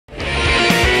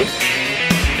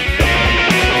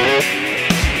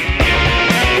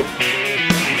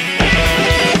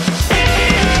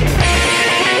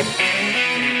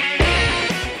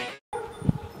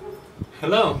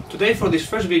today for this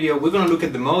first video we're going to look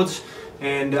at the modes,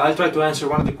 and I'll try to answer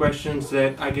one of the questions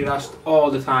that I get asked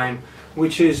all the time,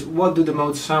 which is what do the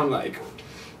modes sound like?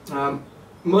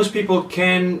 Most people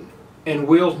can and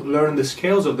will learn the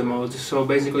scales of the modes, so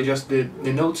basically just the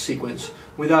note sequence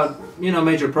without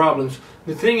major problems.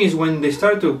 The thing is, when they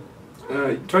start to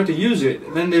try to use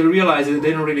it, then they realize that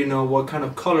they don't really know what kind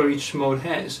of color each mode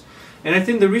has. And I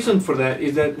think the reason for that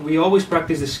is that we always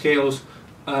practice the scales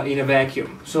in a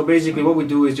vacuum. So basically what we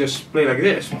do is just play like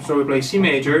this. So we play C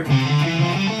major,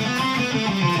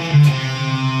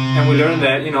 and we learn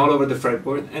that all over the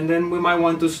fretboard, and then we might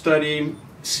want to study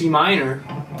C minor,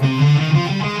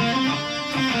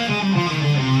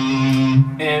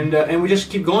 and we just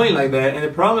keep going like that. And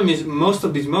the problem is most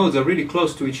of these modes are really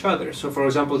close to each other. So for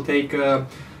example, take the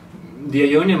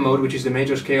Ionian mode, which is the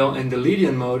major scale, and the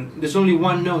Lydian mode. There's only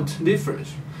one note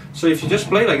difference. So if you just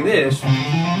play like this,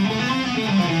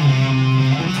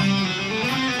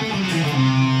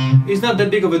 it's not that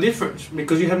big of a difference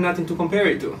because you have nothing to compare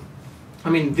it to. I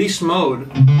mean, this mode,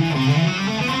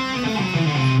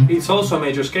 it's also a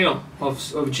major scale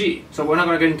of G, so we're not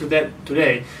going to get into that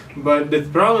today. But the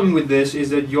problem with this is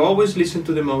that you always listen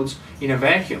to the modes in a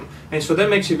vacuum, and so that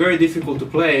makes it very difficult to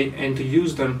play and to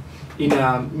use them in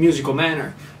a musical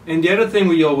manner. And the other thing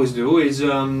we always do is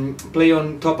play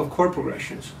on top of chord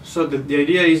progressions. So the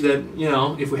idea is that,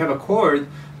 if we have a chord,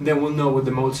 then we'll know what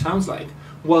the mode sounds like.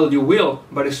 Well, you will,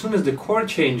 but as soon as the chord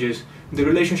changes, the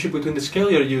relationship between the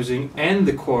scale you're using and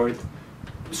the chord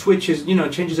switches,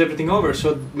 changes everything over.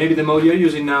 So maybe the mode you're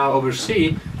using now over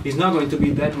C is not going to be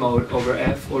that mode over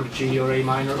F or G or A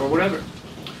minor or whatever.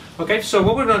 Okay, so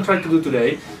what we're going to try to do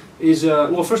today is,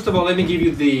 well, first of all, let me give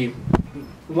you the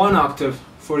one octave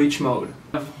for each mode.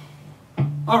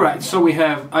 Alright, so we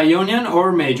have Ionian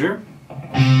or major,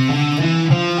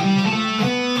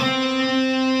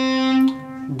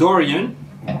 Dorian,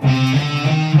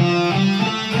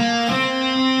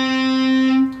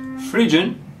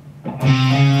 Phrygian,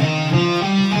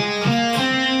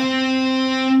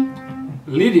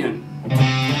 Lydian,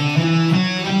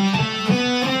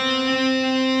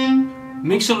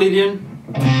 Mixolydian,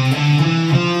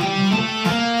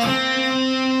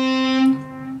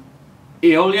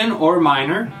 Aeolian or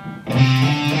minor,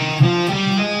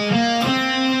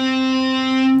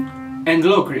 and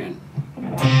Locrian.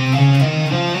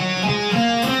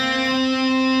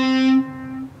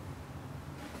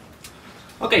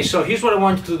 Okay, so here's what I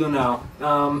want you to do now.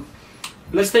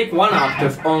 Let's take one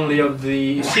octave only of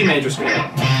the C major scale.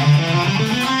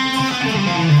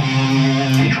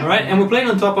 Alright, and we're playing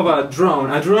on top of a drone.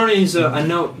 A drone is a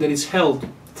note that is held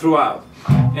throughout.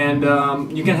 And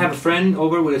you can have a friend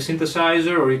over with a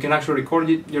synthesizer, or you can actually record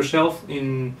it yourself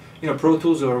in Pro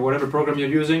Tools or whatever program you're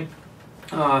using.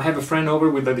 Have a friend over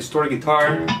with a distorted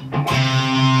guitar.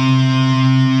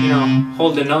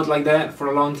 Hold the note like that for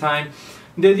a long time.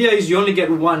 The idea is you only get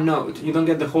one note. You don't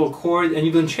get the whole chord, and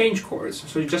you don't change chords.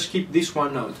 So you just keep this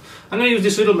one note. I'm going to use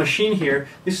this little machine here.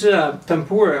 This is a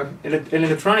tempura, an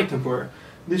electronic tempura.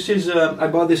 This is I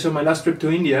bought this on my last trip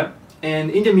to India.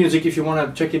 And Indian music, if you want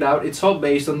to check it out, it's all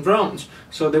based on drones.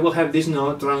 So they will have this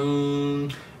note,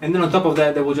 and then on top of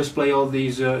that they will just play all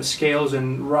these scales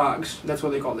and rags. That's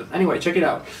what they call them. Anyway, check it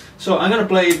out. So I'm going to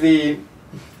play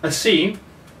a C.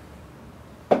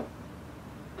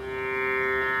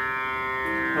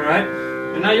 Alright?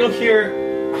 And now you'll hear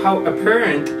how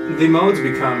apparent the modes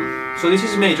become. So this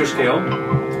is major scale,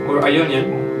 or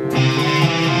Ionian.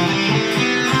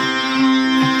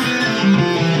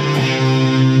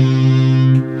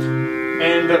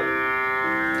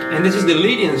 And this is the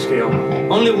Lydian scale.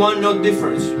 Only one note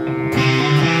difference.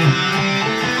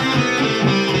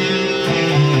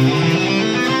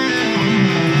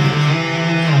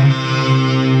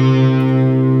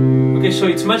 Okay, so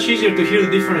it's much easier to hear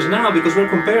the difference now because we're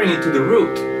comparing it to the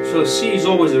root. So C is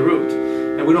always the root,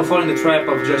 and we don't fall in the trap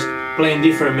of just playing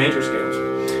different major scales.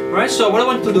 Alright, so what I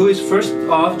want to do is first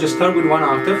off just start with one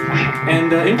octave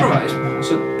and improvise.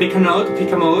 So pick a note,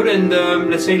 pick a mode, and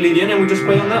let's say Lydian, and we just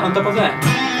play on top of that.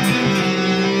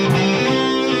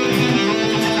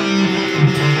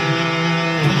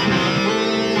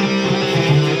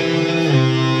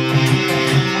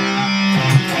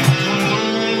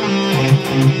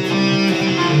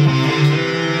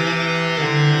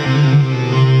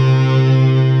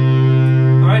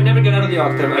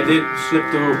 Octave. I did slip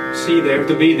to C there,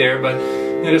 to B there, but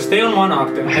just stay on one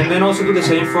octave, and then also do the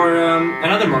same for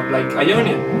another mode, like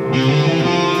Ionian.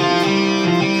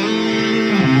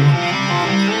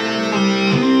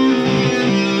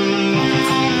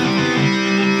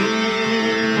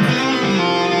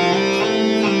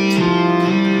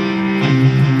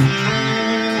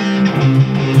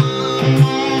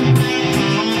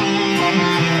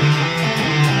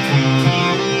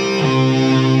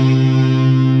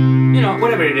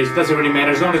 whatever it is, it doesn't really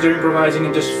matter as long as you're improvising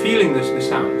and just feeling the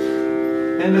sound.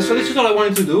 And so this is all I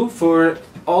wanted to do for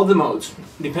all the modes.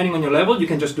 Depending on your level, you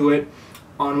can just do it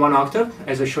on 1 octave,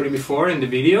 as I showed you before in the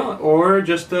video, or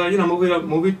just you know,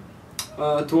 move it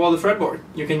to all the fretboard.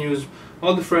 You can use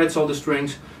all the frets, all the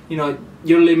strings. You know,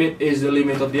 your limit is the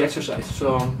limit of the exercise.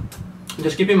 So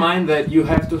just keep in mind that you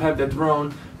have to have that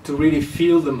drone to really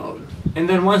feel the mode. And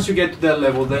then once you get to that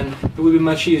level, then it will be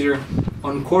much easier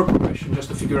on chord progression, just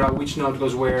to figure out which note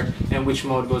goes where and which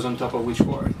mode goes on top of which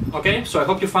chord. Okay, so I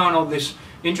hope you found all this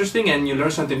interesting and you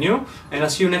learned something new, and I'll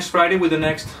see you next Friday with the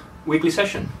next weekly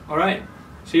session. Alright,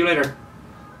 see you later.